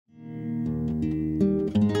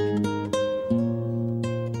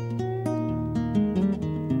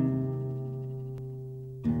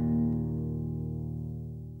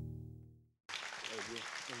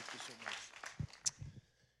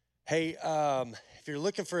Hey, if you're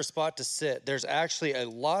looking for a spot to sit, there's actually a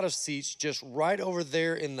lot of seats just right over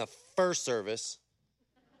there in the first service.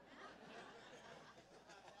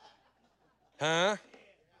 Huh?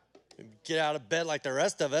 Get out of bed like the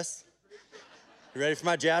rest of us. You ready for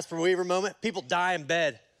my Jasper Weaver moment? People die in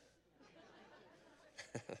bed.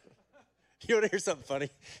 You want to hear something funny?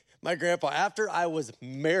 My grandpa, after I was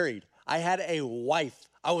married, I had a wife.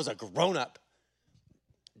 I was a grown-up.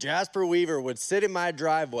 Jasper Weaver would sit in my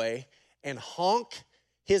driveway and honk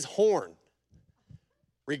his horn,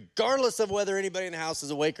 regardless of whether anybody in the house is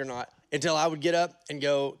awake or not, until I would get up and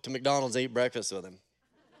go to McDonald's and eat breakfast with him.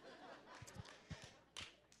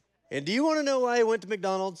 And do you want to know why he went to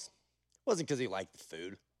McDonald's? It wasn't because he liked the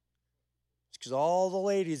food. It's because all the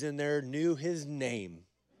ladies in there knew his name.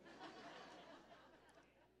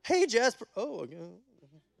 Hey, Jasper. Oh,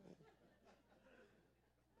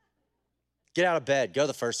 get out of bed. Go to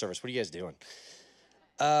the first service. What are you guys doing?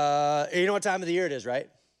 You know what time of the year it is, right?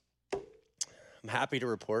 I'm happy to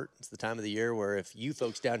report it's the time of the year where if you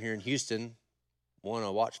folks down here in Houston want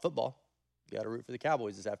to watch football, you got to root for the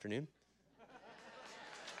Cowboys this afternoon.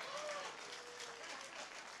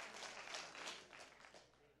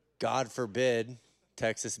 God forbid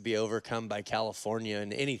Texas be overcome by California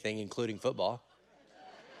in anything, including football.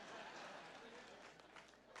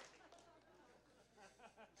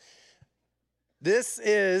 This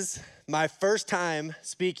is my first time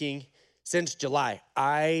speaking since July.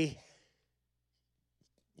 You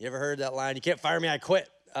ever heard that line? You can't fire me, I quit.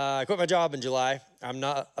 I quit my job in July. I'm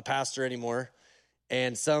not a pastor anymore.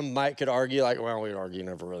 And some could argue, like, well, we argue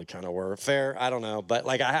never really kind of were. Fair, I don't know. But,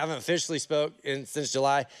 like, I haven't officially spoke since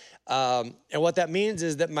July. And what that means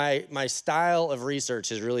is that my style of research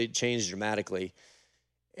has really changed dramatically.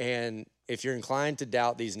 And if you're inclined to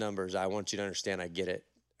doubt these numbers, I want you to understand I get it.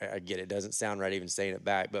 I get it. It doesn't sound right even saying it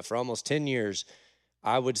back. But for almost 10 years,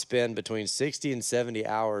 I would spend between 60 and 70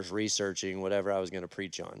 hours researching whatever I was going to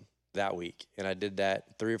preach on that week. And I did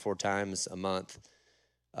that 3 or 4 times a month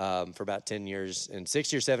for about 10 years. And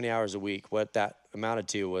 60 or 70 hours a week, what that amounted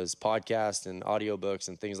to was podcasts and audiobooks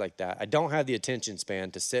and things like that. I don't have the attention span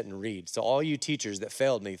to sit and read. So all you teachers that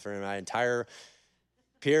failed me for my entire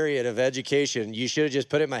period of education, you should have just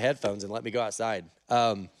put it in my headphones and let me go outside.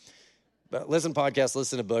 But listen to podcasts,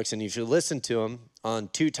 listen to books, and you should listen to them on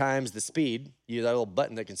 2 times the speed. You have that little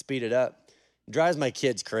button that can speed it up. It drives my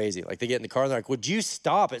kids crazy. Like, they get in the car and they're like, would you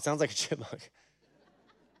stop? It sounds like a chipmunk.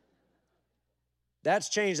 That's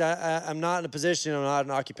changed. I'm not in a position, I'm not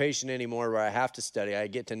in an occupation anymore where I have to study. I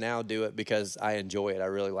get to now do it because I enjoy it. I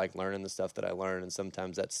really like learning the stuff that I learn, and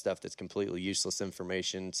sometimes that's stuff that's completely useless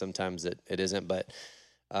information. Sometimes it isn't, but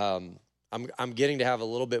I'm getting to have a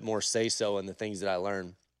little bit more say-so in the things that I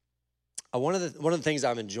learn. One of the things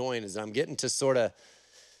I'm enjoying is that I'm getting to sort of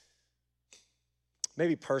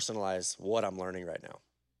maybe personalize what I'm learning right now.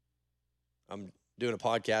 I'm doing a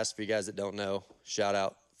podcast for you guys that don't know. Shout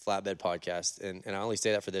out Flatbed Podcast. And I only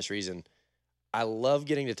say that for this reason. I love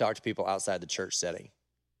getting to talk to people outside the church setting.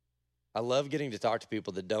 I love getting to talk to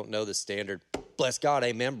people that don't know the standard. Bless God,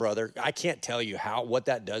 amen, brother. I can't tell you what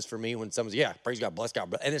that does for me when someone's, yeah, praise God, bless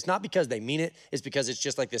God. And it's not because they mean it. It's because it's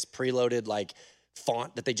just like this preloaded, like,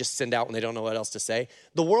 font that they just send out when they don't know what else to say.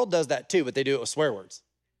 The world does that too, but they do it with swear words.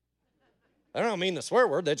 I don't mean the swear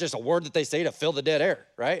word. That's just a word that they say to fill the dead air,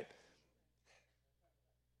 right? In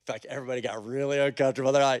fact, everybody got really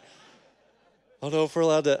uncomfortable. They're like, I don't know if we're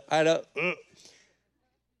allowed to, I know.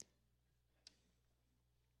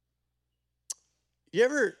 You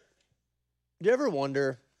ever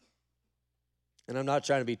wonder, and I'm not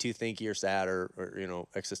trying to be too thinky or sad or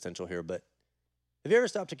existential here, but have you ever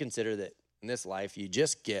stopped to consider that in this life, you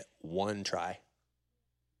just get one try?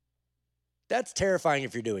 That's terrifying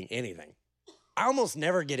if you're doing anything. I almost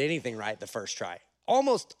never get anything right the first try.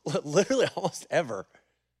 Literally almost ever.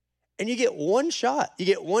 And you get one shot. You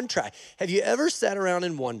get one try. Have you ever sat around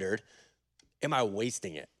and wondered, am I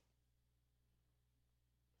wasting it?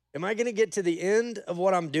 Am I going to get to the end of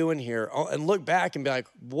what I'm doing here and look back and be like,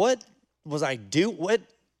 what was I do?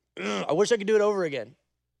 I wish I could do it over again.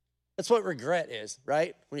 That's what regret is,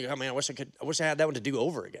 right? When you go, man, I wish I had that one to do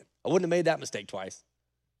over again. I wouldn't have made that mistake twice.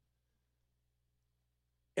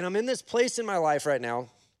 And I'm in this place in my life right now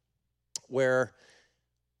where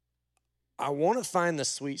I want to find the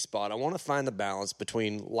sweet spot. I want to find the balance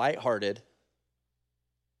between lighthearted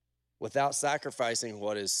without sacrificing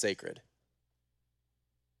what is sacred.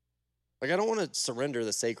 Like, I don't want to surrender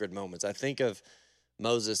the sacred moments. I think of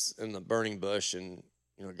Moses in the burning bush, and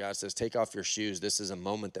God says, take off your shoes. This is a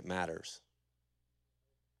moment that matters.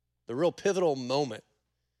 The real pivotal moment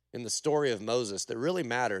in the story of Moses that really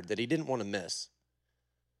mattered, that he didn't want to miss.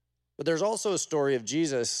 But there's also a story of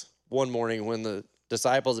Jesus one morning when the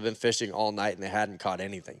disciples had been fishing all night and they hadn't caught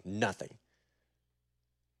anything, nothing.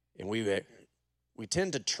 And we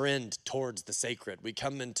tend to trend towards the sacred. We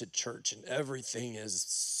come into church and everything is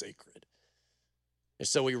sacred. And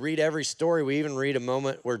so we read every story. We even read a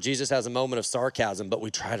moment where Jesus has a moment of sarcasm, but we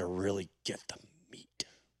try to really get the meat.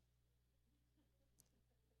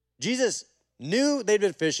 Jesus knew they'd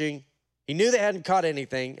been fishing. He knew they hadn't caught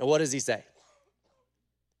anything. And what does he say?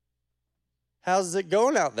 How's it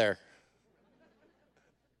going out there?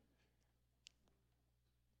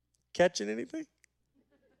 Catching anything?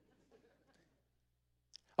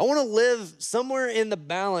 I want to live somewhere in the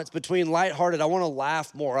balance between lighthearted. I want to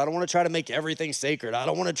laugh more. I don't want to try to make everything sacred. I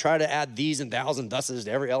don't want to try to add these and thous and thuses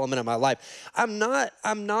to every element of my life. I'm not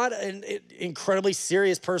an incredibly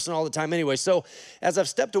serious person all the time anyway. So as I've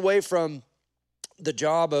stepped away from the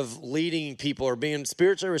job of leading people or being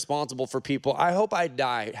spiritually responsible for people, I hope I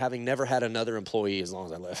die having never had another employee as long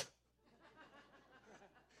as I live.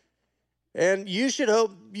 And you should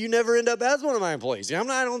hope you never end up as one of my employees. I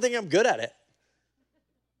don't think I'm good at it.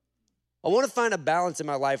 I want to find a balance in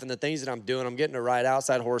my life and the things that I'm doing. I'm getting to ride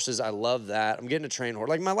outside horses. I love that. I'm getting to train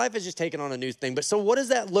horses. Like, my life is just taking on a new thing. But so what does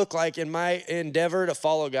that look like in my endeavor to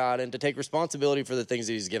follow God and to take responsibility for the things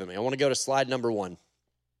that he's given me? I want to go to slide number 1.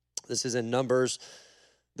 This is in Numbers.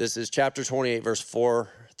 This is chapter 28, verse 4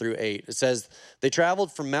 through 8. It says, they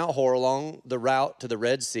traveled from Mount Hor along the route to the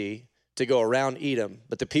Red Sea to go around Edom.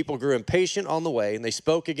 But the people grew impatient on the way, and they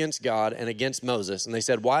spoke against God and against Moses. And they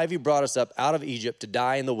said, why have you brought us up out of Egypt to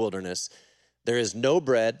die in the wilderness? There is no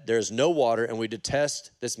bread, there is no water, and we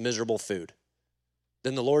detest this miserable food.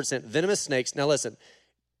 Then the Lord sent venomous snakes. Now listen,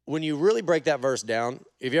 when you really break that verse down,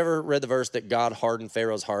 have you ever read the verse that God hardened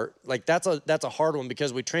Pharaoh's heart? Like, that's a hard one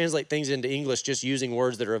because we translate things into English just using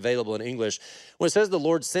words that are available in English. When it says the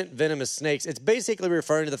Lord sent venomous snakes, it's basically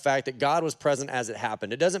referring to the fact that God was present as it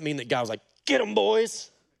happened. It doesn't mean that God was like, get them, boys.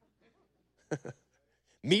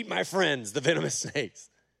 Meet my friends, the venomous snakes.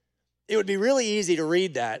 It would be really easy to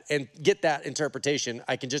read that and get that interpretation.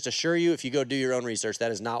 I can just assure you, if you go do your own research,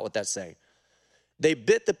 that is not what that's saying. They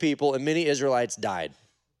bit the people and many Israelites died.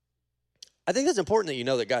 I think that's important that you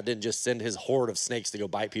know that God didn't just send his horde of snakes to go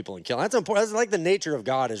bite people and kill. That's important. That's like the nature of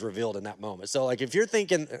God is revealed in that moment. So like if you're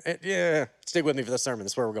thinking, yeah, stick with me for the sermon.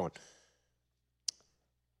 That's where we're going.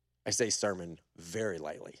 I say sermon very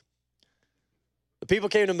lightly. The people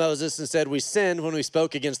came to Moses and said, we sinned when we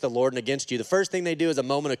spoke against the Lord and against you. The first thing they do is a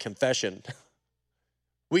moment of confession.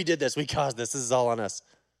 We did this. We caused this. This is all on us.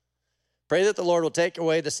 Pray that the Lord will take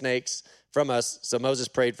away the snakes from us. So Moses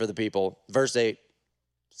prayed for the people. Verse 8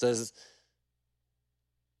 says,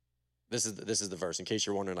 This is the verse. In case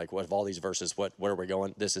you're wondering, like, what of all these verses, where are we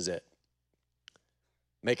going? This is it.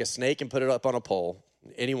 Make a snake and put it up on a pole.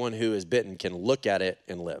 Anyone who is bitten can look at it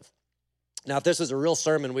and live. Now, if this was a real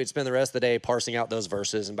sermon, we'd spend the rest of the day parsing out those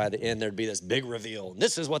verses, and by the end, there'd be this big reveal. And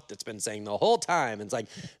this is what it's been saying the whole time. And it's like,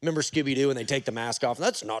 remember Scooby-Doo when they take the mask off?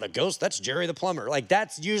 That's not a ghost. That's Jerry the plumber. Like,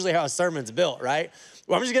 that's usually how a sermon's built, right?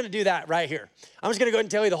 Well, I'm just going to do that right here. I'm just going to go ahead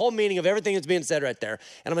and tell you the whole meaning of everything that's being said right there.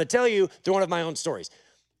 And I'm going to tell you through one of my own stories.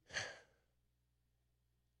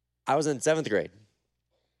 I was in 7th grade.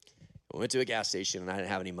 I went to a gas station and I didn't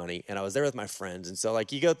have any money, and I was there with my friends. And so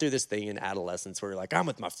like you go through this thing in adolescence where you're like, I'm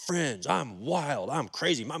with my friends, I'm wild, I'm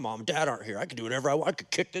crazy, my mom and dad aren't here, I could do whatever I want, I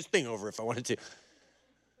could kick this thing over if I wanted to.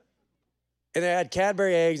 And I had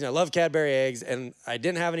Cadbury eggs, and I love Cadbury eggs, and I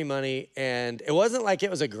didn't have any money, and it wasn't like it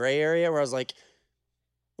was a gray area where I was like,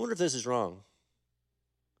 I wonder if this is wrong.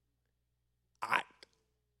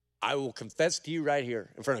 I will confess to you right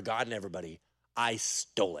here in front of God and everybody, I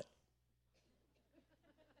stole it.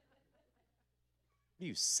 What are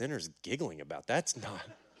you sinners giggling about? That's not.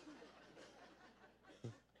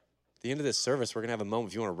 At the end of this service, we're going to have a moment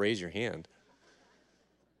if you want to raise your hand.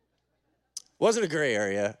 Wasn't a gray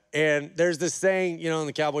area. And there's this saying, you know, in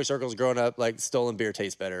the cowboy circles growing up, like stolen beer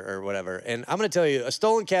tastes better or whatever. And I'm going to tell you, a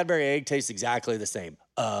stolen Cadbury egg tastes exactly the same.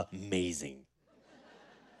 Amazing.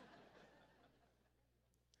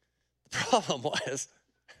 The problem was,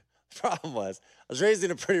 I was raised in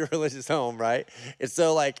a pretty religious home, right? And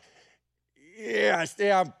so like,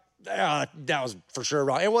 that was for sure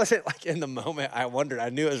wrong. It wasn't like in the moment I wondered. I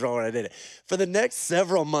knew it was wrong when I did it. For the next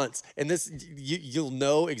several months, and this, you'll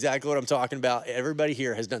know exactly what I'm talking about. Everybody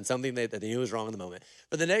here has done something that they knew was wrong in the moment.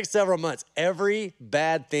 For the next several months, every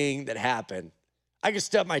bad thing that happened, I could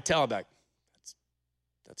stub my toe back.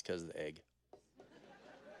 That's because of the egg.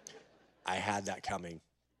 I had that coming.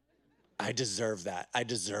 I deserve that. I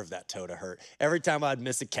deserve that toe to hurt. Every time I'd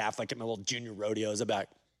miss a calf, like at my little junior rodeos, I'd be like,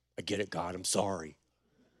 I get it, God, I'm sorry.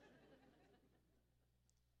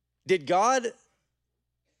 Did God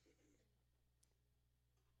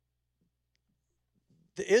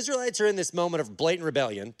The Israelites are in this moment of blatant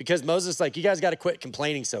rebellion because Moses is like, you guys got to quit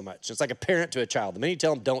complaining so much. It's like a parent to a child. The minute you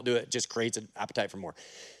tell them don't do it, it just creates an appetite for more.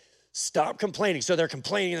 Stop complaining. So they're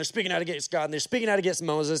complaining, they're speaking out against God, and they're speaking out against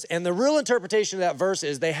Moses. And the real interpretation of that verse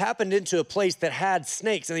is they happened into a place that had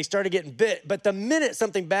snakes and they started getting bit. But the minute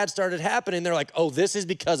something bad started happening, they're like, oh, this is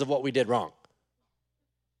because of what we did wrong.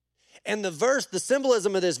 And the verse, the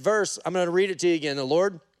symbolism of this verse, I'm going to read it to you again. The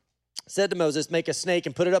Lord said to Moses, make a snake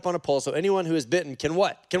and put it up on a pole so anyone who is bitten can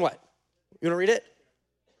what? Can what? You want to read it?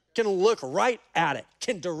 Can look right at it,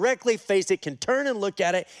 can directly face it, can turn and look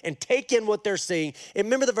at it and take in what they're seeing. And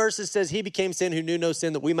remember the verse that says he became sin who knew no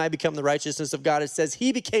sin that we might become the righteousness of God. It says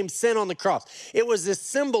he became sin on the cross. It was this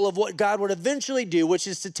symbol of what God would eventually do, which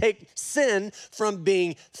is to take sin from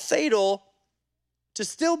being fatal to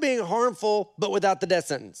still being harmful, but without the death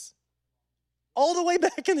sentence. All the way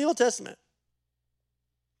back in the Old Testament.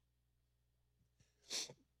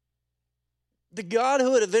 The God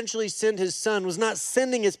who would eventually send his son was not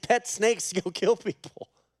sending his pet snakes to go kill people.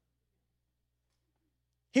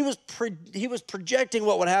 He was projecting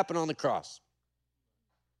what would happen on the cross.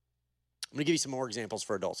 I'm going to give you some more examples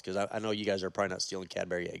for adults because I know you guys are probably not stealing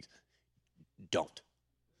Cadbury eggs. Don't.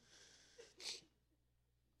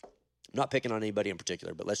 I'm not picking on anybody in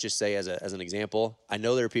particular, but let's just say as an example, I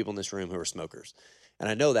know there are people in this room who are smokers. And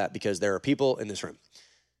I know that because there are people in this room.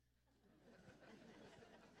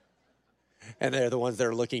 And they're the ones that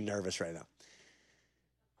are looking nervous right now.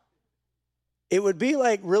 It would be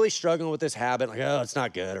like really struggling with this habit, like, oh, it's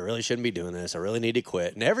not good. I really shouldn't be doing this. I really need to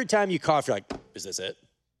quit. And every time you cough, you're like, is this it?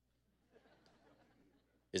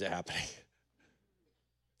 Is it happening?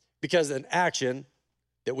 Because an action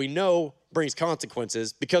that we know brings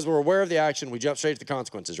consequences, because we're aware of the action, we jump straight to the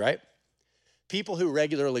consequences, right? People who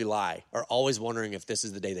regularly lie are always wondering if this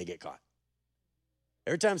is the day they get caught.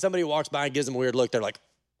 Every time somebody walks by and gives them a weird look, they're like,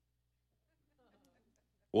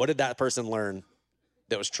 what did that person learn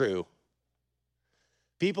that was true?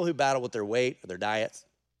 People who battle with their weight or their diets,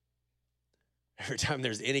 every time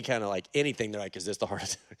there's any kind of like anything, they're like, is this the heart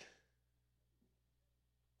attack?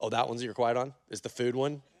 Oh, that one's you're quiet on? Is the food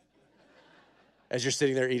one? As you're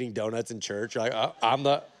sitting there eating donuts in church, you're like, oh, I'm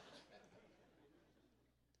the...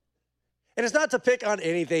 And it's not to pick on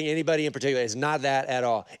anything, anybody in particular. It's not that at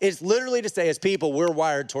all. It's literally to say as people, we're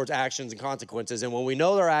wired towards actions and consequences. And when we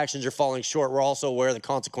know our actions are falling short, we're also aware of the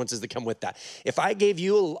consequences that come with that. If I gave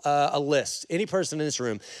you a list, any person in this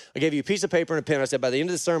room, I gave you a piece of paper and a pen. I said, by the end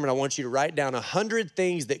of the sermon, I want you to write down 100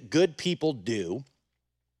 things that good people do.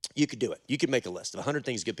 You could do it. You could make a list of 100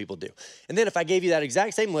 things good people do. And then if I gave you that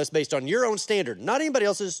exact same list based on your own standard, not anybody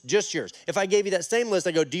else's, just yours. If I gave you that same list,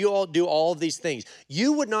 I go, do you all do all of these things?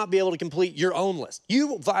 You would not be able to complete your own list.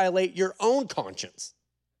 You violate your own conscience.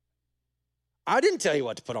 I didn't tell you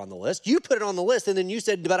what to put on the list. You put it on the list and then you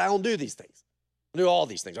said, but I don't do these things. I do all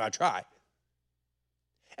these things. I try.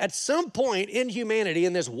 At some point in humanity,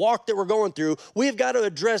 in this walk that we're going through, we've got to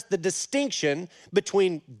address the distinction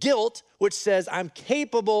between guilt, which says I'm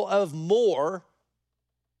capable of more,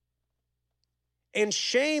 and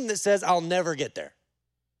shame that says I'll never get there.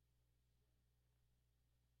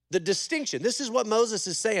 The distinction, this is what Moses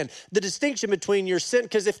is saying, the distinction between your sin,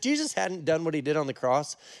 because if Jesus hadn't done what he did on the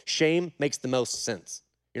cross, shame makes the most sense.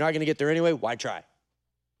 You're not going to get there anyway, why try?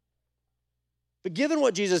 But given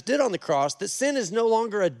what Jesus did on the cross, that sin is no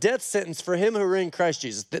longer a death sentence for him who are in Christ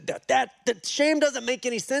Jesus. That shame doesn't make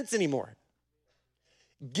any sense anymore.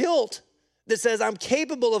 Guilt that says I'm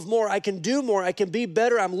capable of more, I can do more, I can be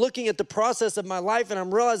better, I'm looking at the process of my life and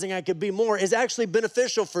I'm realizing I could be more is actually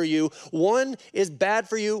beneficial for you. One is bad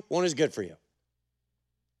for you, one is good for you.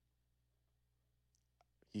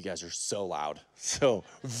 You guys are so loud, so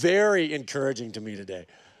very encouraging to me today.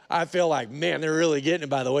 I feel like, man, they're really getting it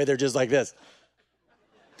by the way they're just like this.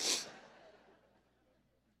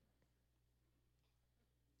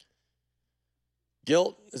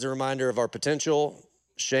 Guilt is a reminder of our potential.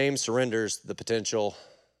 Shame surrenders the potential.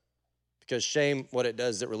 Because shame, what it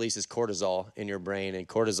does is it releases cortisol in your brain, and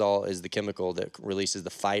cortisol is the chemical that releases the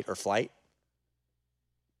fight or flight.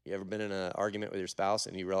 You ever been in an argument with your spouse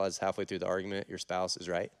and you realize halfway through the argument your spouse is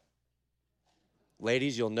right?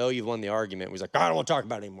 Ladies, you'll know you've won the argument. He's like, I don't want to talk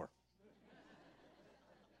about it anymore.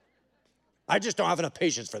 I just don't have enough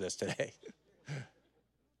patience for this today.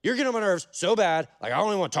 You're getting on my nerves so bad, like I don't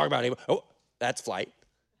even want to talk about it anymore. Oh, that's flight.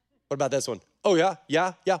 What about this one? Oh, yeah.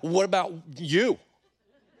 What about you?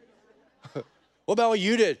 What about what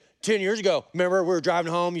you did 10 years ago? Remember, we were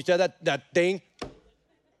driving home, you said that thing?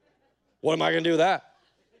 What am I going to do with that?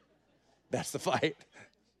 That's the fight.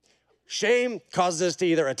 Shame causes us to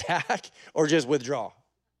either attack or just withdraw.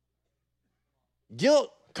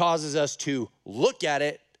 Guilt causes us to look at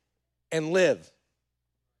it and live.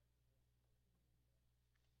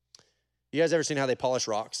 You guys ever seen how they polish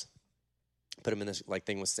rocks? Put them in this like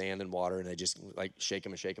thing with sand and water, and they just like shake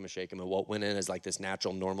them and shake them and shake them. And what went in is like this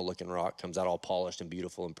natural, normal-looking rock comes out all polished and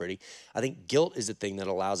beautiful and pretty. I think guilt is the thing that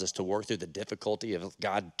allows us to work through the difficulty of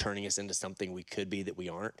God turning us into something we could be that we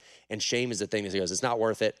aren't. And shame is the thing that goes, it's not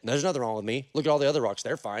worth it. There's nothing wrong with me. Look at all the other rocks.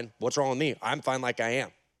 They're fine. What's wrong with me? I'm fine like I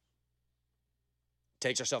am.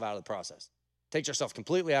 Takes yourself out of the process. Takes yourself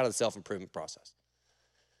completely out of the self-improvement process.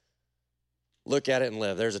 Look at it and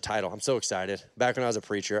live. There's a title. I'm so excited. Back when I was a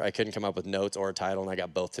preacher, I couldn't come up with notes or a title, and I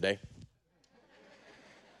got both today.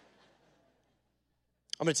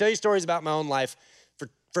 I'm going to tell you stories about my own life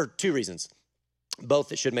for two reasons, both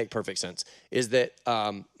that should make perfect sense. Is that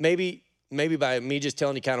maybe by me just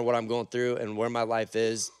telling you kind of what I'm going through and where my life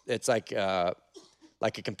is, it's like a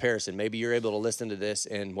comparison. Maybe you're able to listen to this,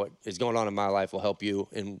 and what is going on in my life will help you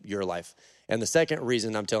in your life. And the second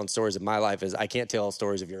reason I'm telling stories of my life is I can't tell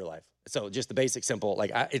stories of your life. So just the basic, simple,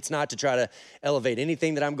 it's not to try to elevate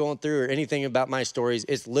anything that I'm going through or anything about my stories.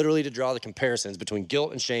 It's literally to draw the comparisons between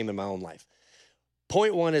guilt and shame in my own life.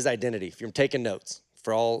 Point one is identity. If you're taking notes,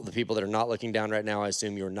 for all the people that are not looking down right now, I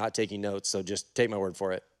assume you're not taking notes, so just take my word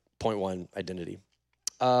for it. Point one, identity.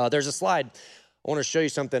 There's a slide. I want to show you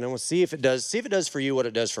something, and we'll see if it does for you what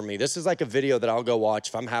it does for me. This is like a video that I'll go watch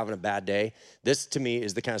if I'm having a bad day. This, to me,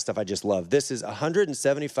 is the kind of stuff I just love. This is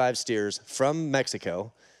 175 steers from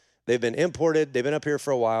Mexico. They've been imported. They've been up here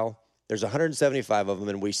for a while. There's 175 of them,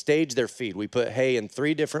 and we stage their feed. We put hay in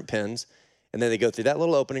 3 different pens, and then they go through that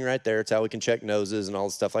little opening right there. It's how we can check noses and all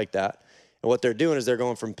the stuff like that. And what they're doing is they're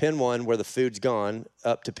going from pen 1, where the food's gone,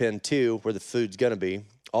 up to pen 2, where the food's going to be.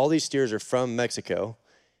 All these steers are from Mexico.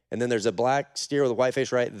 And then there's a black steer with a white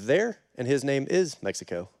face right there, and his name is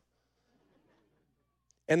Mexico.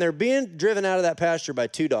 And they're being driven out of that pasture by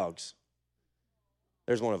 2 dogs.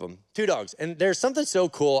 There's one of them. 2 dogs. And there's something so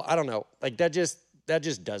cool. I don't know. Like that just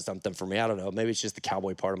does something for me. I don't know. Maybe it's just the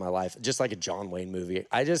cowboy part of my life. Just like a John Wayne movie.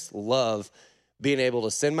 I just love being able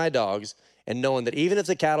to send my dogs and knowing that even if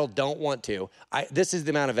the cattle don't want to, this is the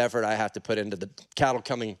amount of effort I have to put into the cattle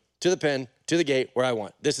coming to the pen, to the gate where I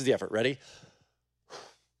want. This is the effort. Ready?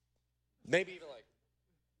 Maybe even like,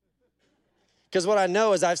 because what I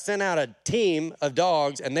know is I've sent out a team of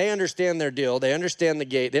dogs, and they understand their deal. They understand the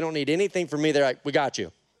gate. They don't need anything from me. They're like, we got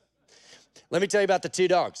you. Let me tell you about the 2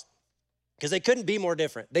 dogs, because they couldn't be more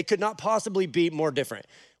different. They could not possibly be more different.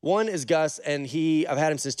 One is Gus, and I've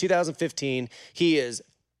had him since 2015. He is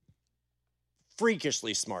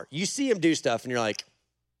freakishly smart. You see him do stuff, and you're like,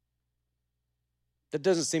 that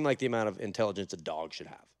doesn't seem like the amount of intelligence a dog should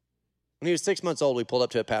have. When he was 6 months old, we pulled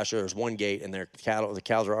up to a pasture. There was one gate, and the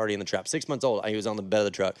cows were already in the trap. 6 months old, he was on the bed of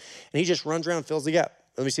the truck. And he just runs around and fills the gap.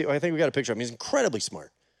 Let me see. I think we got a picture of him. He's incredibly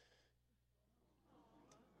smart.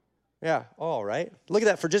 Yeah, all right. Look at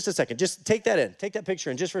that for just a second. Just take that in. Take that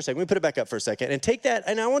picture in just for a second. Let me put it back up for a second. And take that,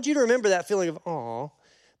 and I want you to remember that feeling of, aw,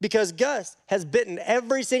 because Gus has bitten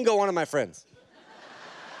every single one of my friends.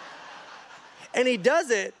 And he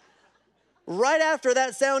does it right after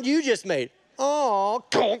that sound you just made. Aw,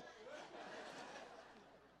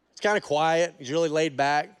 kind of quiet. He's really laid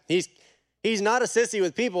back. He's not a sissy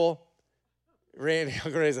with people. Randy, he's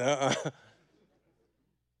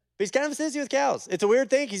kind of a sissy with cows. It's a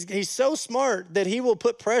weird thing. He's so smart that he will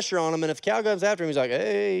put pressure on him, and if a cow comes after him, he's like,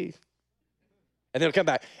 hey. And then he'll come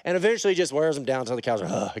back. And eventually he just wears them down until the cows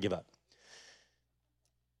are, I give up.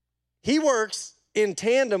 He works in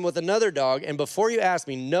tandem with another dog, and before you ask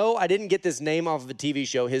me, no, I didn't get this name off of a TV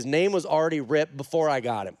show. His name was already Rip before I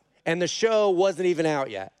got him, and the show wasn't even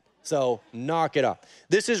out yet. So knock it off.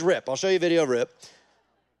 This is Rip. I'll show you a video of Rip.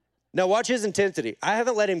 Now watch his intensity. I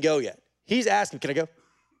haven't let him go yet. He's asking, can I go?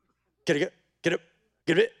 Can I go? Get up.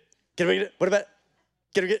 Get a bit. Can I get it? What about it?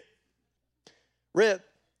 Get it? Rip,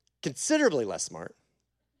 considerably less smart.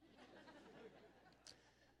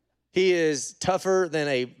 He is tougher than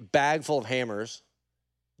a bag full of hammers.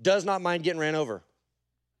 Does not mind getting ran over.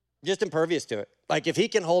 Just impervious to it. Like if he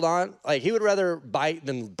can hold on, like he would rather bite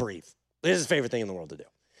than breathe. This is his favorite thing in the world to do.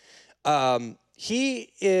 He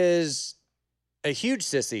is a huge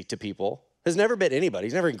sissy to people. Has never bit anybody.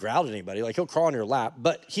 He's never even growled at anybody. Like he'll crawl on your lap,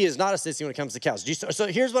 but he is not a sissy when it comes to cows. So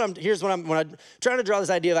here's what I'm when I'm trying to draw this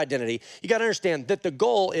idea of identity. You got to understand that the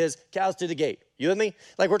goal is cows to the gate. You with me?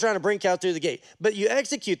 Like we're trying to bring cows through the gate, but you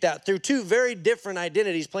execute that through 2 very different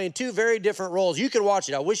identities, playing 2 very different roles. You can watch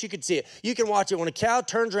it. I wish you could see it. You can watch it when a cow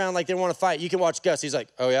turns around like they want to fight. You can watch Gus. He's like,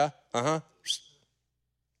 oh yeah, I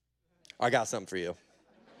got something for you.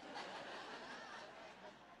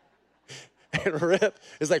 And Rip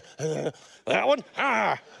is like, that one?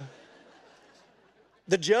 Ah.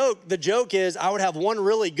 The joke is I would have one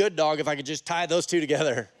really good dog if I could just tie those 2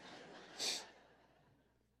 together.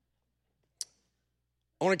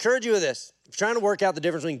 I want to encourage you with this. If you're trying to work out the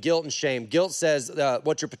difference between guilt and shame, guilt says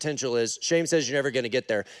what your potential is. Shame says you're never going to get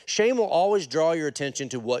there. Shame will always draw your attention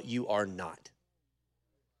to what you are not.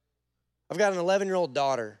 I've got an 11-year-old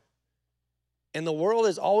daughter, and the world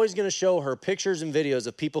is always going to show her pictures and videos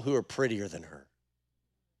of people who are prettier than her.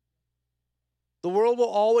 The world will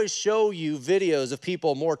always show you videos of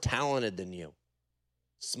people more talented than you,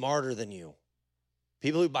 smarter than you,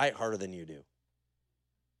 people who bite harder than you do.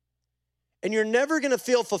 And you're never going to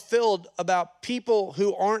feel fulfilled about people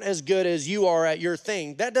who aren't as good as you are at your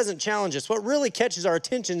thing. That doesn't challenge us. What really catches our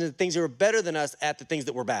attention is the things that are better than us at the things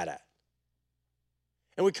that we're bad at.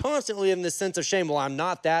 And we constantly have this sense of shame. Well, I'm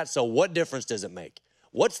not that, so what difference does it make?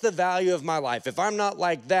 What's the value of my life? If I'm not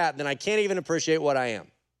like that, then I can't even appreciate what I am.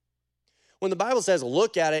 When the Bible says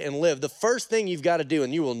look at it and live, the first thing you've got to do,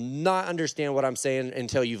 and you will not understand what I'm saying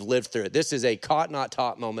until you've lived through it. This is a caught, not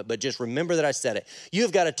taught moment, but just remember that I said it.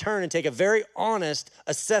 You've got to turn and take a very honest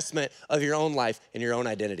assessment of your own life and your own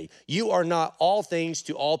identity. You are not all things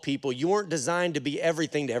to all people. You weren't designed to be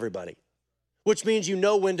everything to everybody, which means you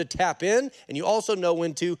know when to tap in and you also know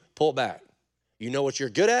when to pull back. You know what you're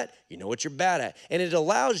good at, you know what you're bad at, and it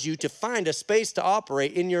allows you to find a space to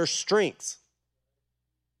operate in your strengths.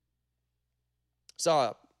 Saw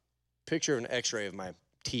a picture of an x-ray of my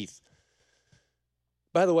teeth.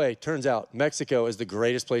 By the way, turns out Mexico is the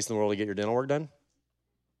greatest place in the world to get your dental work done.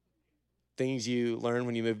 Things you learn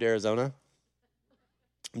when you move to Arizona.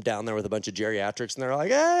 I'm down there with a bunch of geriatrics, and they're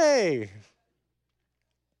like, hey.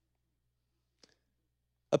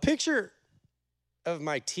 A picture of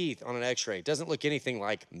my teeth on an x-ray doesn't look anything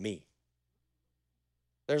like me.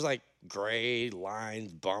 There's like gray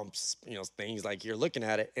lines, bumps, things like you're looking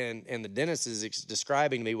at it, and the dentist is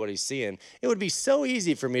describing to me what he's seeing. It would be so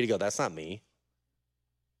easy for me to go, that's not me.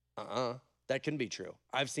 That couldn't be true.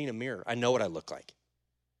 I've seen a mirror. I know what I look like.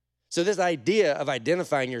 So this idea of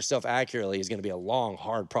identifying yourself accurately is going to be a long,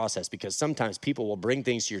 hard process because sometimes people will bring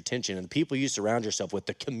things to your attention, and the people you surround yourself with,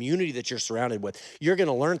 the community that you're surrounded with, you're going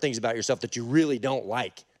to learn things about yourself that you really don't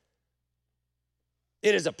like.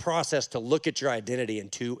 It is a process to look at your identity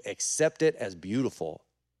and to accept it as beautiful.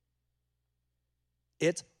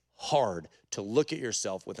 It's hard to look at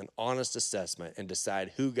yourself with an honest assessment and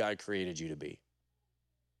decide who God created you to be.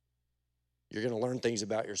 You're going to learn things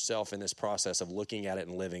about yourself in this process of looking at it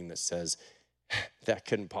and living that says, that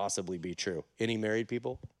couldn't possibly be true. Any married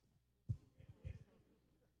people?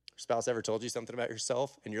 Your spouse ever told you something about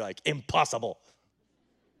yourself and you're like, impossible?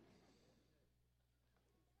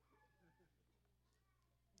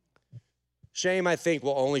 Shame, I think,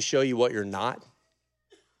 will only show you what you're not.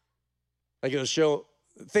 Like it'll show,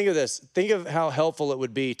 think of this. Think of how helpful it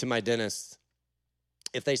would be to my dentist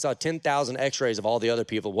if they saw 10,000 x-rays of all the other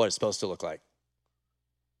people, what it's supposed to look like.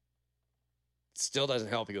 It still doesn't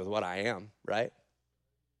help you with what I am, right?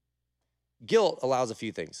 Guilt allows a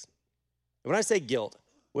few things. When I say guilt,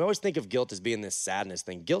 we always think of guilt as being this sadness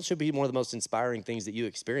thing. Guilt should be one of the most inspiring things that you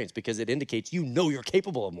experience because it indicates you know you're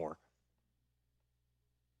capable of more.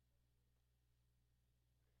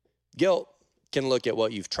 Guilt can look at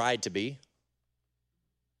what you've tried to be.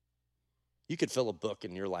 You could fill a book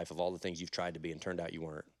in your life of all the things you've tried to be and turned out you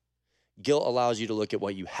weren't. Guilt allows you to look at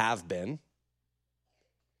what you have been.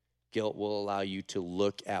 Guilt will allow you to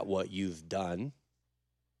look at what you've done.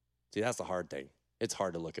 See, that's the hard thing. It's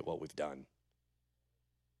hard to look at what we've done.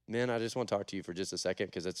 Men, I just want to talk to you for just a second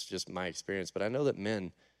because it's just my experience, but I know that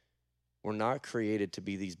men were not created to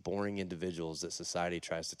be these boring individuals that society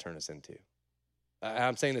tries to turn us into.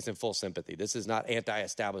 I'm saying this in full sympathy. This is not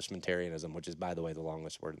anti-establishmentarianism, which is, by the way, the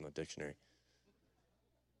longest word in the dictionary.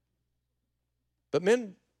 But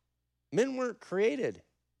men weren't created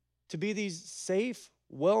to be these safe,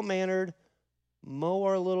 well-mannered, mow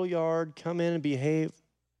our little yard, come in and behave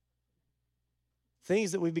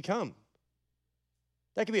things that we've become.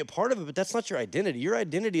 That could be a part of it, but that's not your identity. Your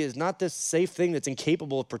identity is not this safe thing that's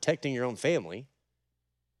incapable of protecting your own family.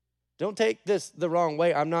 Don't take this the wrong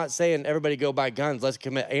way. I'm not saying everybody go buy guns, let's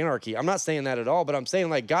commit anarchy. I'm not saying that at all, but I'm saying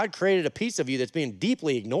like God created a piece of you that's being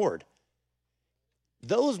deeply ignored.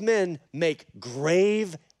 Those men make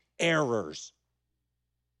grave errors.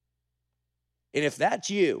 And if that's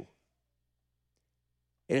you,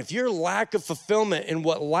 and if your lack of fulfillment in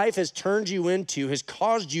what life has turned you into has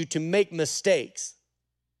caused you to make mistakes,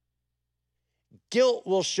 guilt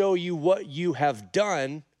will show you what you have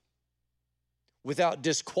done without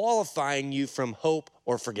disqualifying you from hope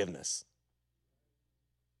or forgiveness.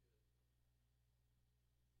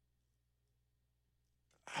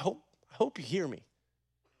 I hope you hear me.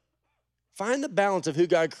 Find the balance of who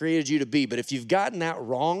God created you to be, but if you've gotten that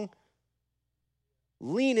wrong,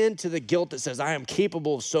 Lean into the guilt that says, I am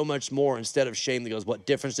capable of so much more, instead of shame that goes, what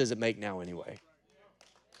difference does it make now anyway?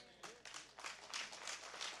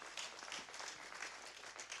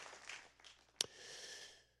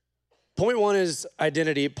 Point one is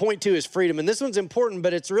identity. Point two is freedom. And this one's important,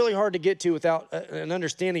 but it's really hard to get to without an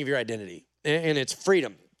understanding of your identity. And it's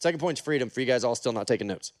freedom. Second point is freedom, for you guys all still not taking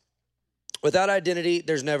notes. Without identity,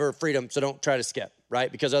 there's never freedom, so don't try to skip,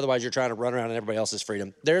 right? Because otherwise you're trying to run around in everybody else's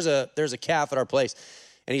freedom. There's a calf at our place,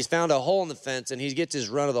 and he's found a hole in the fence, and he gets his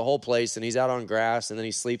run of the whole place, and he's out on grass, and then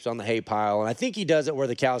he sleeps on the hay pile. And I think he does it where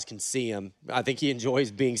the cows can see him. I think he enjoys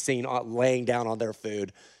being seen laying down on their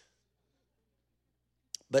food.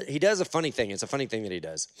 But he does a funny thing. It's a funny thing that he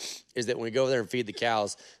does, is that when we go over there and feed the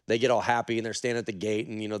cows, they get all happy, and they're standing at the gate,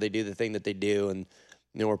 and, they do the thing that they do, and,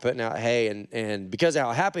 we're putting out hay, and because of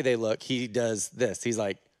how happy they look, he does this. He's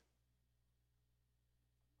like,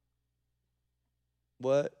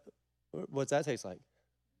 what's that taste like?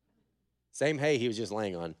 Same hay he was just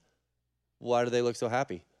laying on. Why do they look so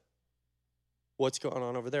happy? What's going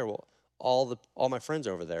on over there? Well, all my friends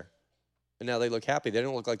are over there, and now they look happy. They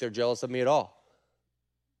don't look like they're jealous of me at all.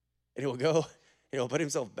 And he'll go, he'll put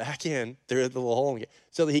himself back in through the little hole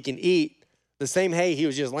so that he can eat the same hay he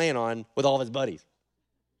was just laying on with all of his buddies.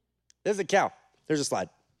 There's a cow. There's a slide.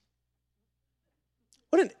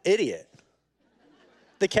 What an idiot.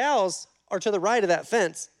 The cows are to the right of that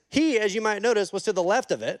fence. He, as you might notice, was to the left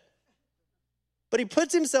of it. But he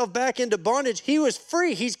puts himself back into bondage. He was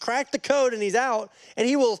free. He's cracked the code and he's out. And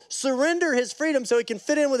he will surrender his freedom so he can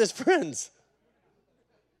fit in with his friends.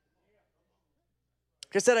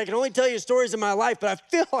 Like I said, I can only tell you stories of my life, but I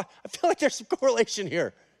feel like there's some correlation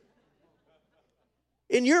here.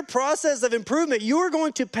 In your process of improvement, you are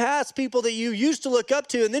going to pass people that you used to look up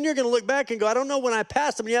to, and then you're going to look back and go, I don't know when I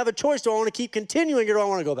passed them. And you have a choice. Do I want to keep continuing, or do I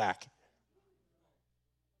want to go back?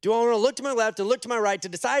 Do I want to look to my left and look to my right to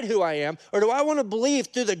decide who I am? Or do I want to believe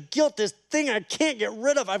through the guilt, this thing I can't get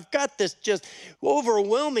rid of? I've got this just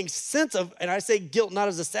overwhelming sense of, and I say guilt not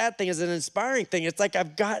as a sad thing, as an inspiring thing. It's like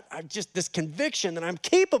I've just this conviction that I'm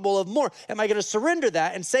capable of more. Am I going to surrender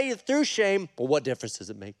that and say it through shame? Well, what difference does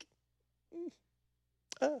it make?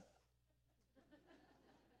 It's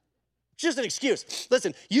just an excuse.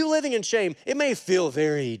 Listen, you living in shame, it may feel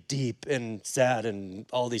very deep and sad and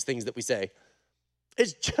all these things that we say.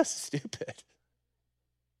 It's just stupid.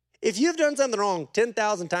 If you've done something wrong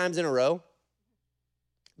 10,000 times in a row,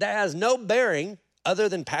 that has no bearing other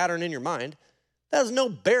than pattern in your mind. That has no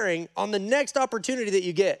bearing on the next opportunity that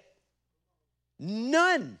you get.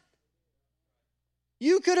 None.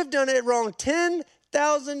 You could have done it wrong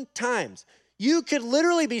 10,000 times. You could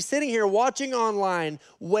literally be sitting here watching online,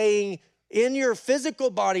 weighing in your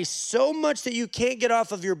physical body so much that you can't get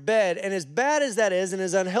off of your bed. And as bad as that is, and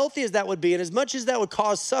as unhealthy as that would be, and as much as that would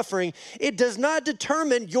cause suffering, it does not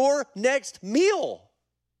determine your next meal.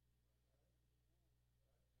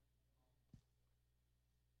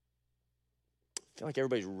 I feel like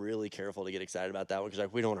everybody's really careful to get excited about that one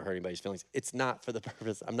because we don't want to hurt anybody's feelings. It's not for the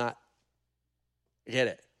purpose. I get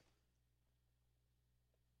it.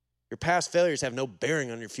 Your past failures have no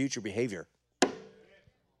bearing on your future behavior.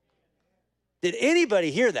 Did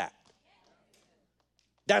anybody hear that?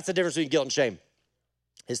 That's the difference between guilt and shame.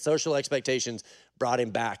 His social expectations brought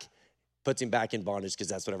him back, puts him back in bondage because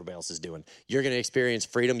that's what everybody else is doing. You're going to experience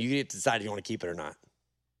freedom. You get to decide if you want to keep it or not.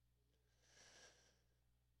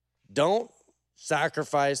 Don't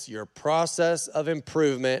sacrifice your process of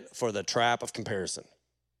improvement for the trap of comparison.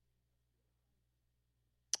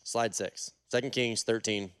 Slide 6, 2 Kings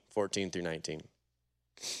 13, 14 through 19.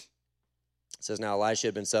 It says, now Elisha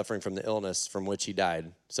had been suffering from the illness from which he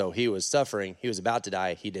died. So he was suffering. He was about to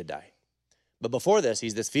die. He did die. But before this,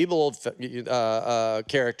 he's this feeble old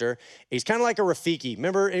character. He's kind of like a Rafiki.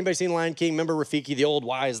 Remember, anybody seen Lion King? Remember Rafiki, the old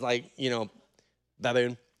wise,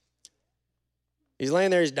 baboon? He's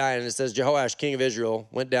laying there, he's dying, and it says, Jehoash, king of Israel,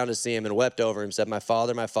 went down to see him and wept over him, said, my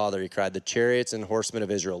father, he cried, the chariots and horsemen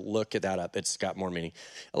of Israel. Look at that up. It's got more meaning.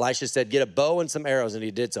 Elisha said, get a bow and some arrows, and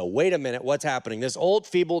he did so. Wait a minute, what's happening? This old,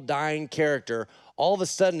 feeble, dying character, all of a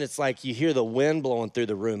sudden, it's like you hear the wind blowing through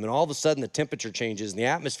the room, and all of a sudden, the temperature changes, and the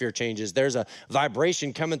atmosphere changes. There's a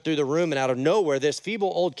vibration coming through the room, and out of nowhere, this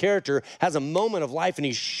feeble, old character has a moment of life, and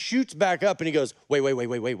he shoots back up, and he goes, wait.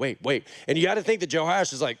 And you got to think that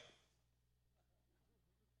Jehoash is like,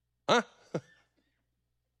 huh?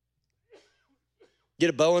 Get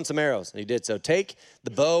a bow and some arrows. And he did so. Take the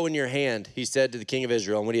bow in your hand, he said to the king of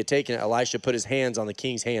Israel. And when he had taken it, Elisha put his hands on the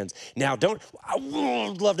king's hands. Now, I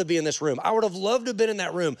would love to be in this room. I would have loved to have been in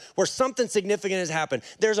that room where something significant has happened.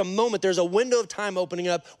 There's a moment, there's a window of time opening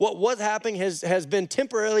up. What was happening has been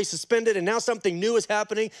temporarily suspended, and now something new is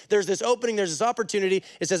happening. There's this opening, there's this opportunity.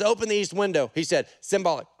 It says, open the east window. He said,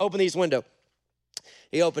 symbolic, open the east window.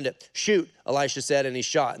 He opened it. Shoot, Elisha said, and he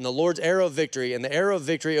shot. And the Lord's arrow of victory, and the arrow of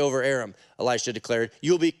victory over Aram, Elisha declared,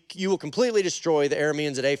 you will completely destroy the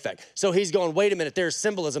Arameans at Aphek. So he's going, wait a minute, there's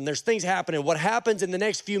symbolism. There's things happening. What happens in the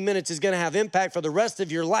next few minutes is going to have impact for the rest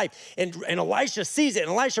of your life. And Elisha sees it,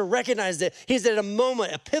 and Elisha recognized it. He's at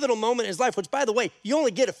a pivotal moment in his life, which, by the way, you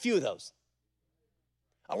only get a few of those.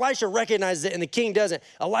 Elisha recognizes it and the king doesn't.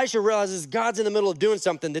 Elisha realizes God's in the middle of doing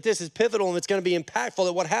something, that this is pivotal and it's going to be impactful,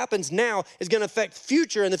 that what happens now is going to affect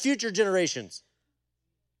future and the future generations.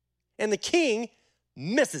 And the king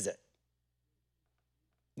misses it.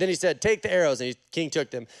 Then he said, take the arrows, and the king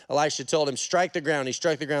took them. Elisha told him, strike the ground. He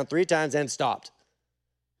struck the ground 3 times and stopped.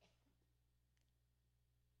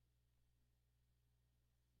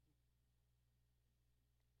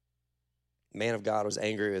 Man of God was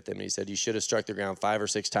angry with him, and he said, you should have struck the ground 5 or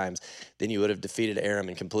 6 times. Then you would have defeated Aram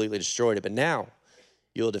and completely destroyed it. But now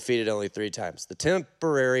you will defeat it only 3 times. The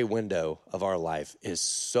temporary window of our life is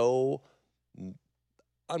so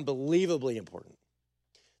unbelievably important.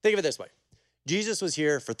 Think of it this way. Jesus was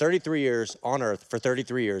here for 33 years on earth, for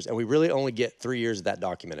 33 years, and we really only get 3 years of that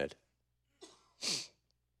documented.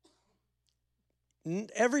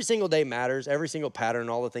 Every single day matters. Every single pattern,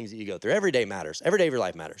 all the things that you go through. Every day matters. Every day of your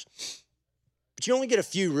life matters. But you only get a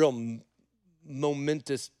few real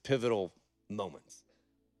momentous, pivotal moments.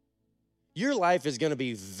 Your life is going to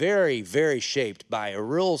be very, very shaped by a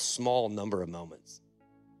real small number of moments.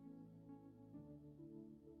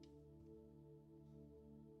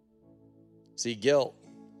 See, guilt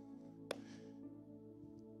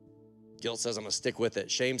says, I'm going to stick with it.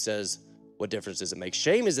 Shame says, what difference does it make?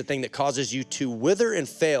 Shame is the thing that causes you to wither and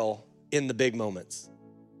fail in the big moments.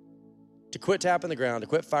 To quit tapping the ground, to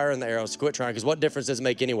quit firing the arrows, to quit trying, because what difference does it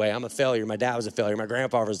make anyway? I'm a failure. My dad was a failure. My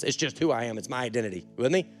grandfather was. It's just who I am. It's my identity. You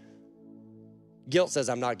with me? Guilt says,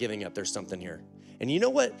 I'm not giving up. There's something here. And you know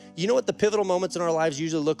what? You know what the pivotal moments in our lives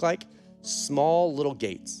usually look like? Small little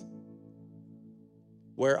gates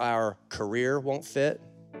where our career won't fit,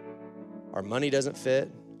 our money doesn't fit,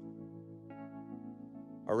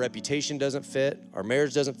 our reputation doesn't fit, our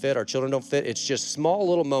marriage doesn't fit, our children don't fit. It's just small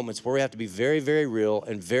little moments where we have to be very, very real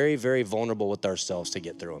and very, very vulnerable with ourselves to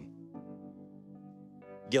get through them.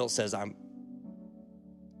 Guilt says, I'm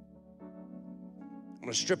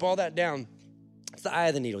going to strip all that down. It's the eye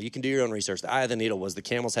of the needle. You can do your own research. The eye of the needle was the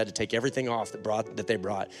camels had to take everything off that they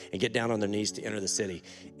brought and get down on their knees to enter the city.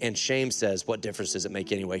 And shame says, what difference does it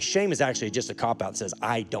make anyway? Shame is actually just a cop-out that says,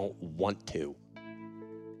 I don't want to.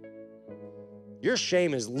 Your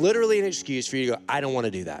shame is literally an excuse for you to go, I don't want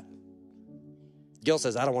to do that. Guilt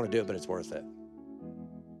says, I don't want to do it, but it's worth it.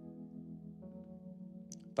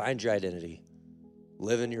 Find your identity.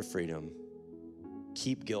 Live in your freedom.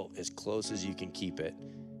 Keep guilt as close as you can keep it,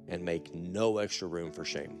 and make no extra room for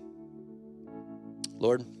shame.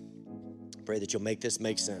 Lord, pray that you'll make this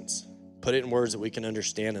make sense. Put it in words that we can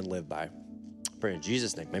understand and live by. Pray in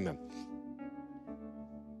Jesus' name, amen.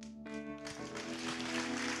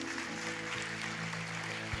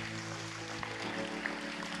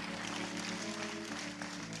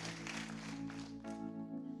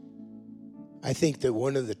 I think that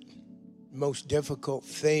one of the most difficult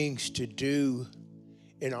things to do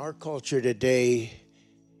in our culture today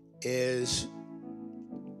is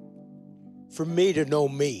for me to know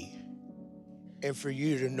me and for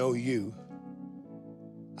you to know you.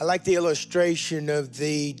 I like the illustration of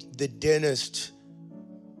the dentist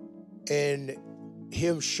and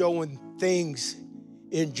him showing things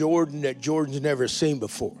in Jordan that Jordan's never seen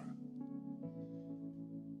before.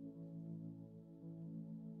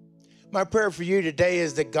 My prayer for you today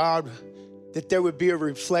is that God, that there would be a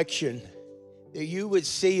reflection, that you would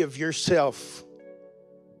see of yourself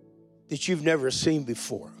that you've never seen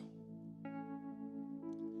before.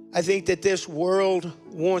 I think that this world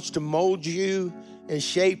wants to mold you and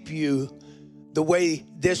shape you the way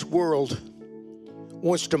this world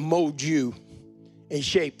wants to mold you and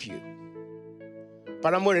shape you.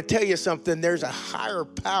 But I'm going to tell you something. There's a higher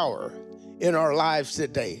power in our lives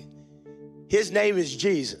today. His name is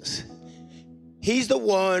Jesus. He's the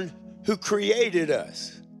one who created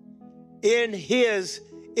us in his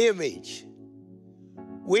image.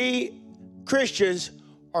 We Christians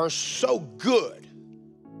are so good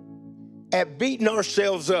at beating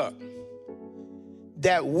ourselves up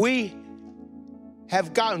that we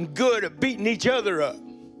have gotten good at beating each other up.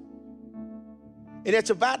 And it's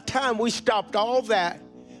about time we stopped all that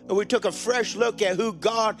and we took a fresh look at who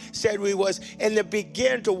God said we was and then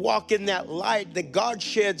began to walk in that light that God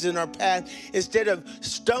sheds in our path instead of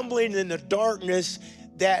stumbling in the darkness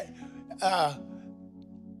that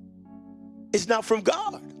is not from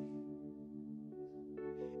God.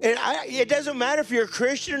 And it doesn't matter if you're a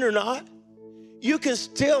Christian or not. You can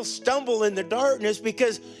still stumble in the darkness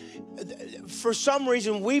because for some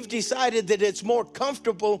reason we've decided that it's more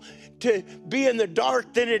comfortable to be in the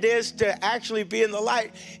dark than it is to actually be in the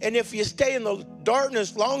light. And if you stay in the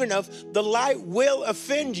darkness long enough, the light will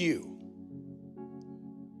offend you.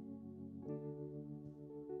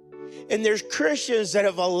 And there's Christians that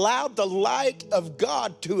have allowed the light of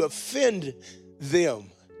God to offend them.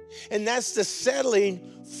 And that's the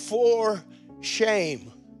settling for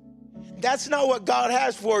shame. That's not what God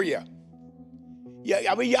has for you.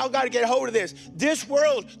 Yeah, I mean, y'all got to get a hold of this. This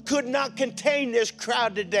world could not contain this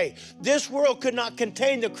crowd today. This world could not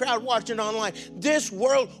contain the crowd watching online. This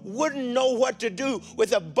world wouldn't know what to do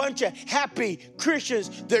with a bunch of happy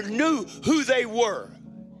Christians that knew who they were.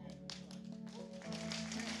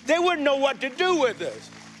 They wouldn't know what to do with us.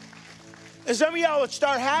 And some of y'all would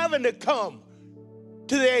start having to come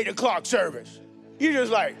to the 8 o'clock service. You're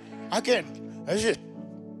just like, I can't, there's just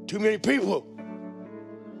too many people.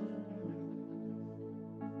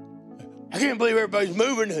 I can't believe everybody's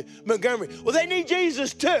moving to Montgomery. Well, they need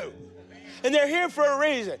Jesus too. And they're here for a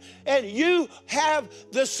reason. And you have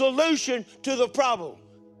the solution to the problem.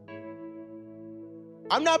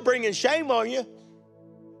 I'm not bringing shame on you.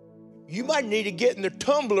 You might need to get in the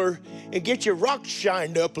tumbler and get your rocks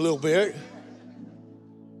shined up a little bit.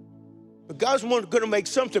 But God's going to make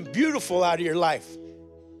something beautiful out of your life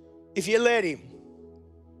if you let him.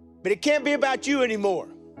 But it can't be about you anymore.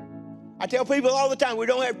 I tell people all the time, we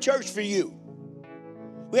don't have church for you.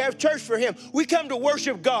 We have church for him. We come to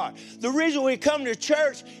worship God. The reason we come to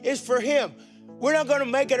church is for him. We're not going to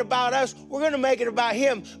make it about us. We're going to make it about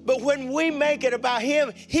him. But when we make it about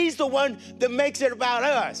him, he's the one that makes it about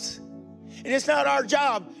us. And it's not our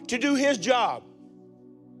job to do his job.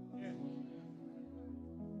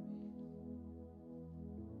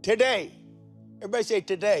 Today. Everybody say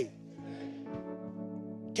today.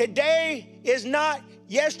 Today is not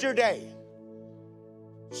yesterday.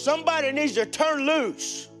 Somebody needs to turn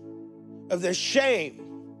loose of the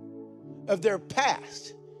shame of their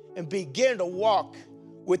past and begin to walk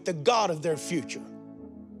with the God of their future.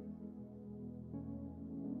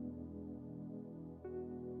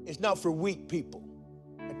 It's not for weak people.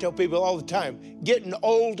 I tell people all the time, getting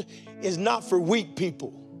old is not for weak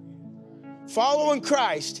people. Following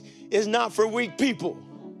Christ is not for weak people.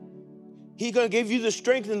 He's going to give you the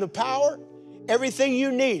strength and the power. Everything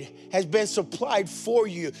you need has been supplied for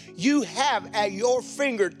you. You have at your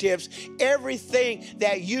fingertips everything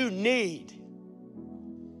that you need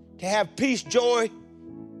to have peace, joy.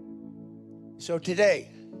 So today,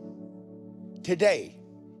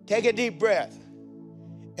 take a deep breath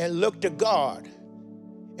and look to God.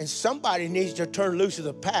 And somebody needs to turn loose of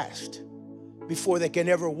the past before they can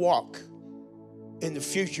ever walk in the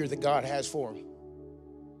future that God has for them.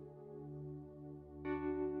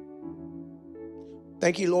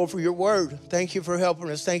 Thank you, Lord, for your word. Thank you for helping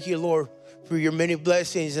us. Thank you, Lord, for your many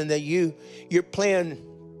blessings and that your plan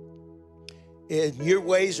and your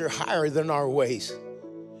ways are higher than our ways.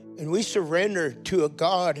 And we surrender to a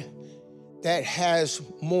God that has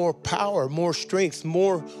more power, more strength,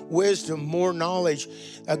 more wisdom, more knowledge,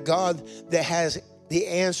 a God that has the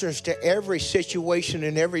answers to every situation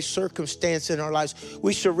and every circumstance in our lives.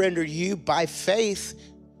 We surrender to you by faith.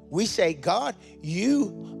 We say, God,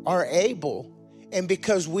 you are able. And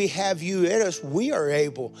because we have you in us, we are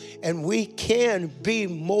able. And we can be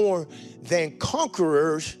more than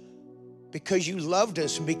conquerors because you loved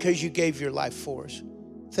us and because you gave your life for us.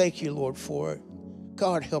 Thank you, Lord, for it.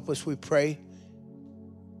 God, help us, we pray.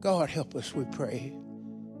 God, help us, we pray.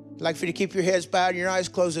 I'd like for you to keep your heads bowed and your eyes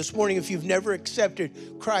closed this morning. If you've never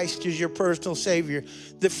accepted Christ as your personal Savior,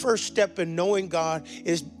 the first step in knowing God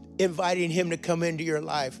is inviting him to come into your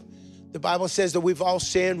life. The Bible says that we've all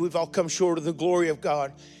sinned. We've all come short of the glory of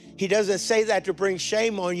God. He doesn't say that to bring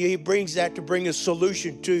shame on you. He brings that to bring a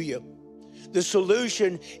solution to you. The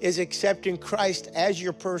solution is accepting Christ as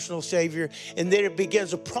your personal Savior. And then it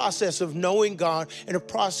begins a process of knowing God and a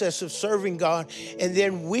process of serving God. And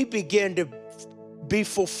then we begin to be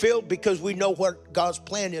fulfilled because we know what God's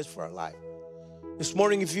plan is for our life. This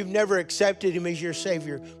morning, if you've never accepted him as your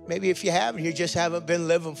Savior, maybe if you haven't, you just haven't been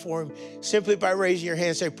living for him, simply by raising your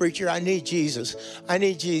hand, say, preacher, I need Jesus. I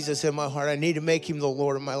need Jesus in my heart. I need to make him the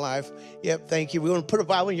Lord of my life. Yep, thank you. We want to put a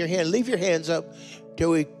Bible in your hand. Leave your hands up.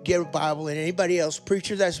 till we get a Bible. And anybody else,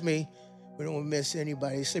 preacher, that's me. We don't want to miss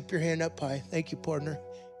anybody. Slip your hand up high. Thank you, partner.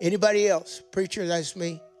 Anybody else? Preacher, that's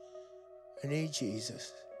me. I need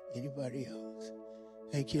Jesus. Anybody else?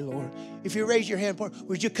 Thank you, Lord. If you raise your hand, partner,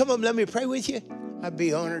 would you come up and let me pray with you? I'd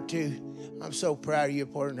be honored to. I'm so proud of you,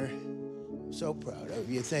 partner. I'm so proud of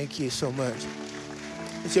you. Thank you so much.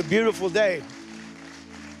 It's a beautiful day.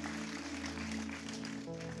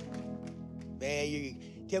 Man, you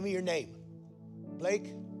tell me your name.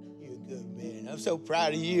 Blake? You're a good man. I'm so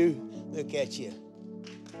proud of you. Look at you.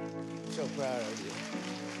 I'm so proud of you.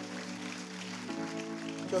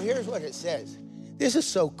 So here's what it says. This is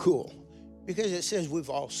so cool because it says we've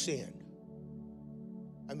all sinned.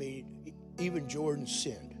 I mean, even Jordan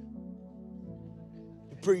sinned.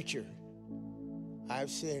 The preacher,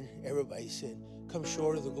 I've sinned, everybody's sinned. Come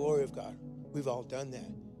short of the glory of God. We've all done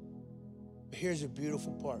that. But here's a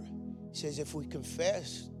beautiful part. It says if we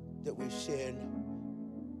confess that we've sinned,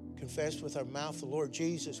 confess with our mouth the Lord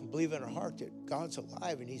Jesus, and believe in our heart that God's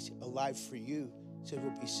alive and he's alive for you, it says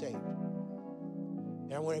we'll be saved.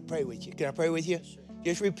 And I want to pray with you. Can I pray with you?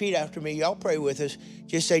 Just repeat after me. Y'all pray with us.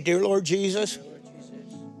 Just say, Dear Lord Jesus,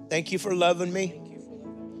 thank you for loving me.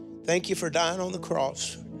 Thank you for dying on the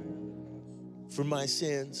cross for my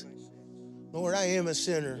sins. Lord, I am a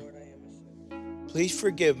sinner. Please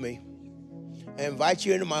forgive me. I invite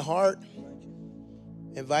you into my heart.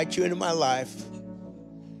 I invite you into my life.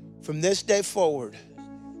 From this day forward,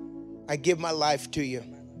 I give my life to you.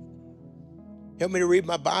 Help me to read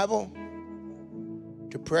my Bible,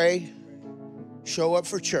 to pray, show up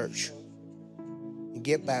for church, and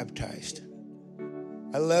get baptized.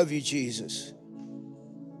 I love you, Jesus.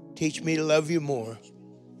 Teach me to love you more.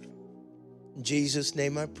 In Jesus'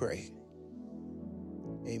 name I pray.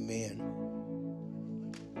 Amen.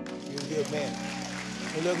 You're a good man.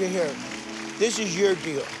 And look at here. This is your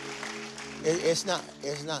deal. It's not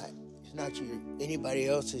anybody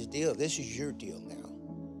else's deal. This is your deal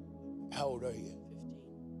now. How old are you?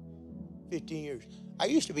 15 years. I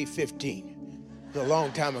used to be 15. It was a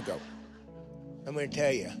long time ago. I'm going to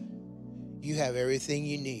tell you, you have everything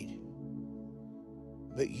you need.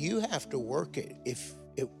 But you have to work it if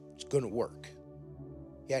it's going to work.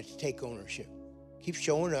 You have to take ownership. Keep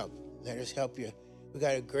showing up. Let us help you. We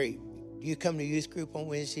got a great. Do you come to youth group on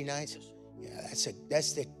Wednesday nights? Yeah,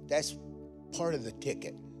 that's part of the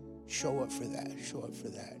ticket. Show up for that. Show up for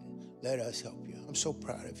that. Let us help you. I'm so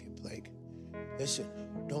proud of you, Blake. Listen,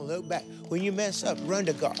 don't look back. When you mess up, run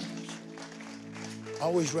to God.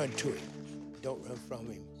 Always run to him. Don't run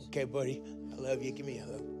from him. Okay, buddy? I love you. Give me a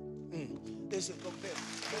hug. Listen, go fit.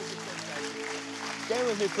 Stand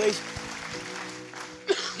with me, please.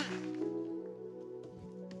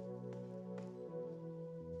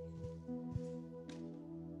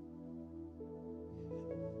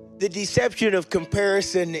 The deception of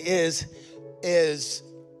comparison is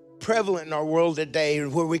prevalent in our world today,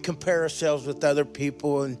 where we compare ourselves with other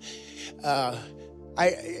people. And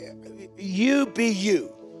you be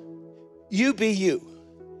you. You be you.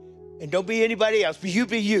 And don't be anybody else, but you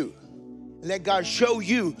be you. And let God show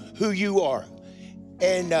you who you are.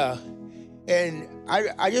 And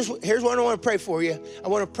I just, here's what I want to pray for you. I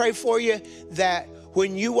want to pray for you that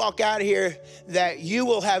when you walk out of here, that you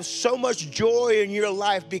will have so much joy in your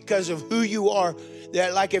life because of who you are,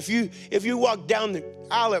 that like if you walk down the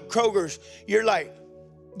aisle at Kroger's, you're like,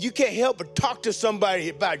 you can't help but talk to somebody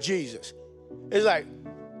about Jesus. It's like,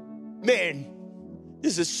 man,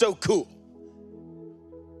 this is so cool.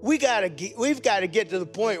 We've got to get to the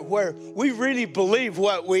point where we really believe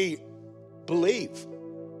what we believe.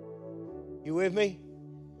 You with me?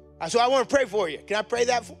 So I want to pray for you. Can I pray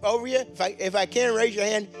that over you? If I can, raise your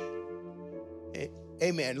hand.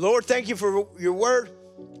 Amen. Lord, thank you for your word.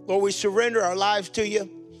 Lord, we surrender our lives to you.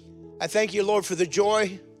 I thank you, Lord, for the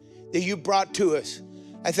joy that you brought to us.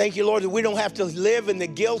 I thank you, Lord, that we don't have to live in the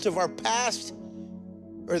guilt of our past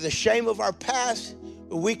or the shame of our past,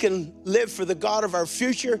 but we can live for the God of our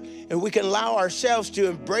future, and we can allow ourselves to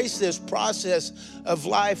embrace this process of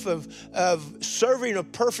life of serving a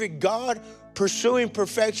perfect God, pursuing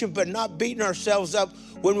perfection, but not beating ourselves up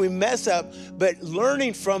when we mess up, but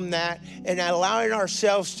learning from that and allowing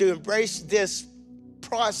ourselves to embrace this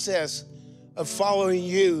process of following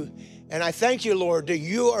you. And I thank you, Lord, that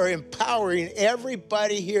you are empowering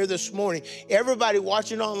everybody here this morning, everybody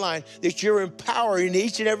watching online, that you're empowering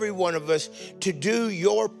each and every one of us to do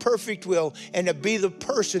your perfect will and to be the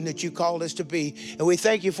person that you called us to be. And we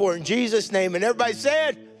thank you for it in Jesus' name. And everybody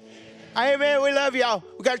said, amen. We love y'all.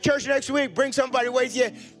 We got church next week. Bring somebody with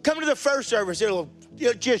you. Come to the first service. It'll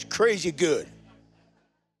just crazy good.